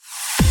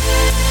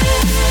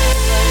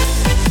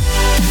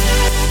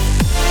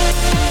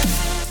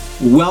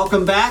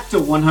Welcome back to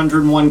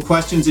 101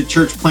 Questions that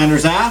Church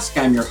Planters Ask.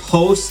 I'm your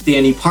host,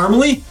 Danny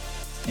Parmalee.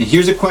 And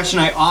here's a question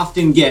I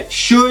often get.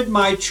 Should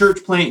my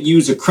church plant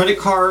use a credit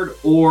card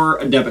or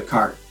a debit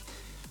card?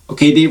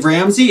 Okay, Dave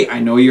Ramsey, I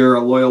know you're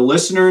a loyal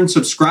listener and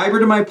subscriber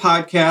to my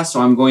podcast,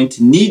 so I'm going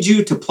to need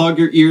you to plug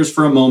your ears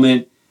for a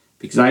moment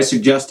because I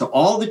suggest to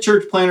all the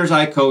church planters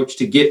I coach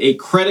to get a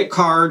credit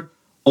card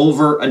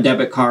over a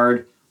debit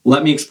card.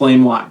 Let me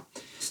explain why.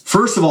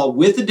 First of all,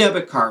 with a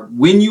debit card,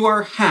 when you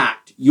are hacked,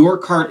 your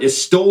card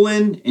is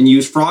stolen and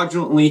used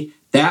fraudulently,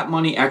 that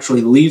money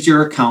actually leaves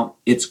your account.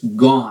 It's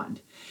gone.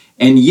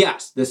 And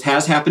yes, this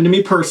has happened to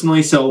me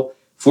personally. So,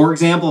 for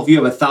example, if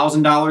you have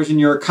 $1,000 in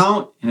your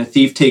account and a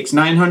thief takes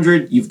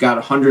 $900, you've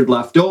got $100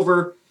 left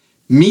over,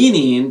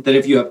 meaning that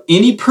if you have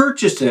any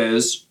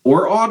purchases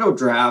or auto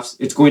drafts,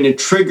 it's going to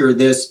trigger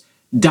this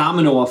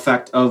domino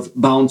effect of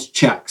bounced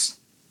checks.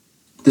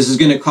 This is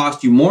going to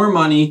cost you more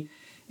money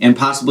and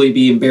possibly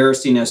be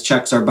embarrassing as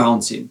checks are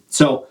bouncing.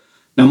 So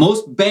now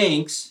most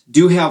banks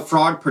do have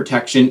fraud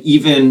protection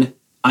even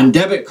on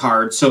debit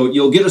cards. So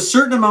you'll get a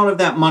certain amount of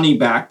that money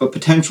back, but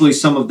potentially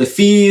some of the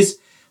fees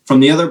from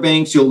the other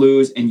banks you'll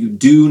lose, and you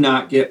do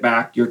not get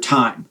back your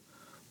time.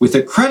 With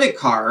a credit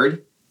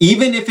card,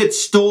 even if it's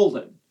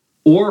stolen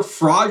or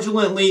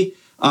fraudulently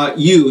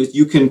used,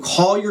 you can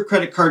call your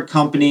credit card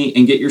company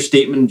and get your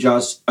statement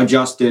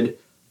adjusted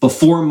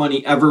before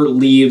money ever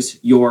leaves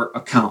your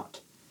account.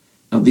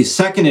 Now, the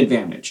second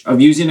advantage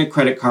of using a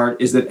credit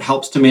card is that it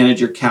helps to manage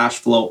your cash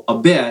flow a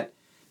bit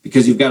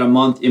because you've got a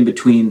month in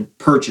between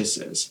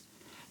purchases.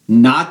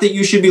 Not that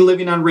you should be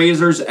living on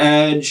razor's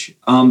edge,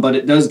 but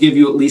it does give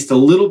you at least a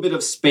little bit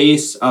of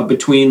space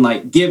between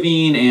like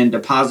giving and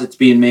deposits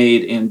being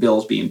made and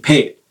bills being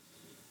paid.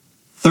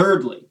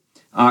 Thirdly,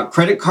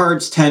 credit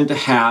cards tend to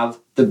have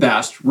the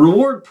best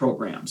reward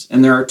programs.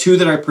 And there are two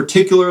that I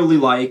particularly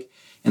like,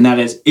 and that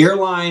is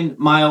airline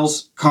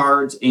miles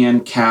cards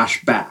and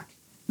cash back.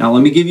 Now,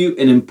 let me give you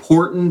an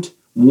important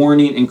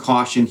warning and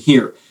caution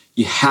here.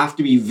 You have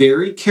to be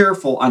very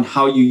careful on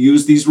how you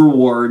use these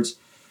rewards,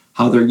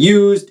 how they're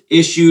used,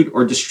 issued,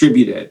 or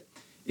distributed.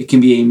 It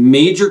can be a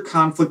major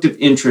conflict of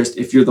interest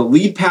if you're the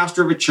lead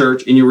pastor of a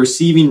church and you're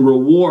receiving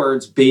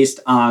rewards based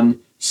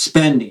on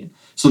spending.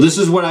 So this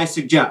is what I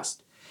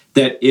suggest,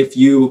 that if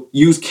you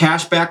use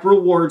cashback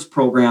rewards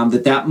program,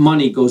 that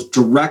money goes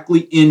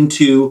directly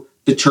into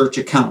the church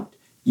account.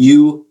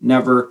 You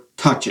never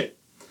touch it.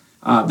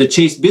 The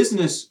Chase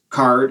Business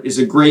Card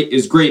is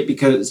great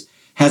because it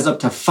has up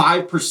to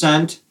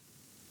 5%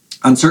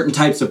 on certain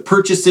types of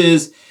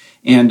purchases,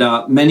 and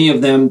many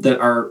of them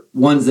that are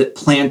ones that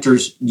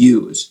planters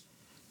use.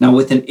 Now,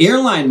 with an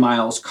airline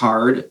miles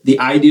card, the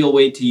ideal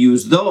way to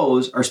use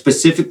those are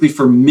specifically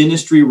for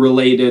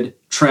ministry-related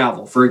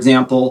travel. For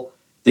example,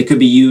 they could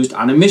be used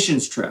on a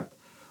missions trip,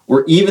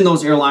 or even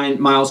those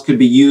airline miles could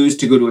be used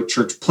to go to a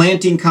church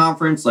planting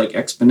conference like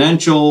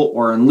Exponential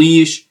or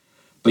Unleash.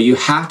 But you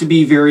have to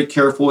be very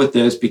careful with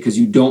this because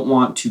you don't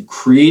want to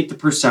create the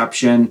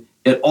perception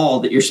at all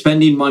that you're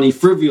spending money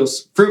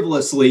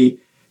frivolously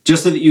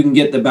just so that you can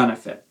get the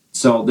benefit.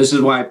 So this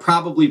is why I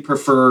probably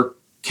prefer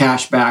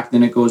cash back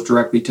than it goes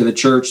directly to the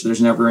church.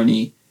 There's never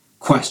any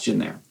question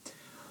there.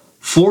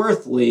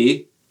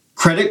 Fourthly,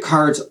 credit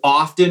cards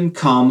often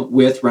come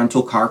with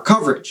rental car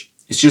coverage.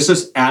 It's just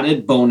this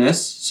added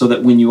bonus so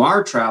that when you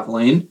are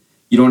traveling,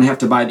 you don't have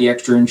to buy the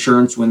extra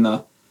insurance when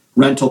the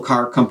rental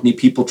car company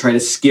people try to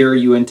scare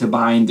you into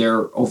buying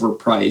their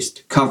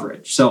overpriced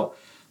coverage. So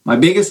my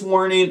biggest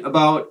warning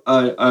about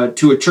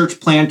to a church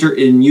planter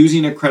in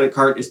using a credit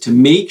card is to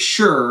make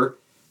sure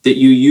that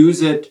you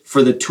use it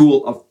for the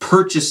tool of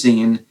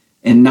purchasing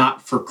and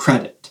not for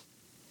credit.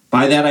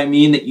 By that I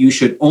mean that you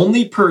should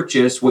only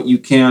purchase what you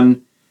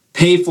can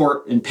pay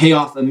for and pay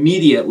off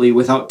immediately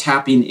without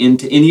tapping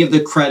into any of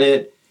the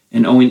credit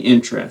and owing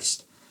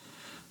interest.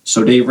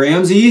 So Dave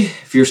Ramsey,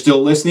 if you're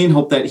still listening,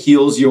 hope that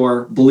heals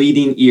your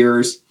bleeding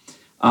ears.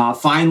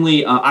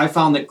 Finally, I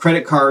found that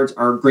credit cards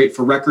are great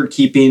for record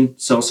keeping.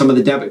 So some of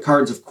the debit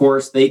cards, of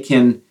course, they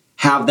can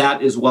have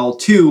that as well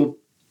too,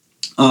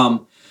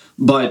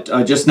 but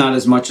just not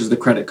as much as the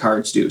credit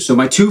cards do. So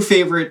my two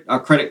favorite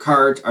credit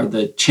cards are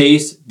the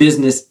Chase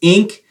Business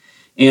Inc.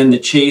 and the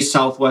Chase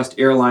Southwest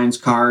Airlines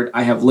card.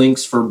 I have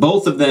links for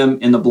both of them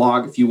in the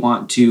blog if you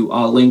want to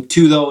link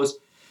to those.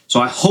 So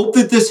I hope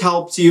that this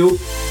helps you.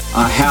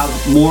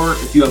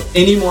 If you have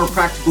any more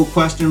practical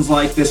questions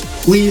like this,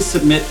 please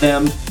submit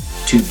them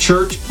to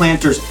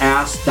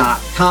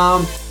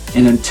churchplantersask.com.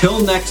 And until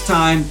next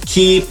time,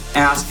 keep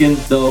asking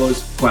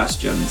those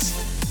questions.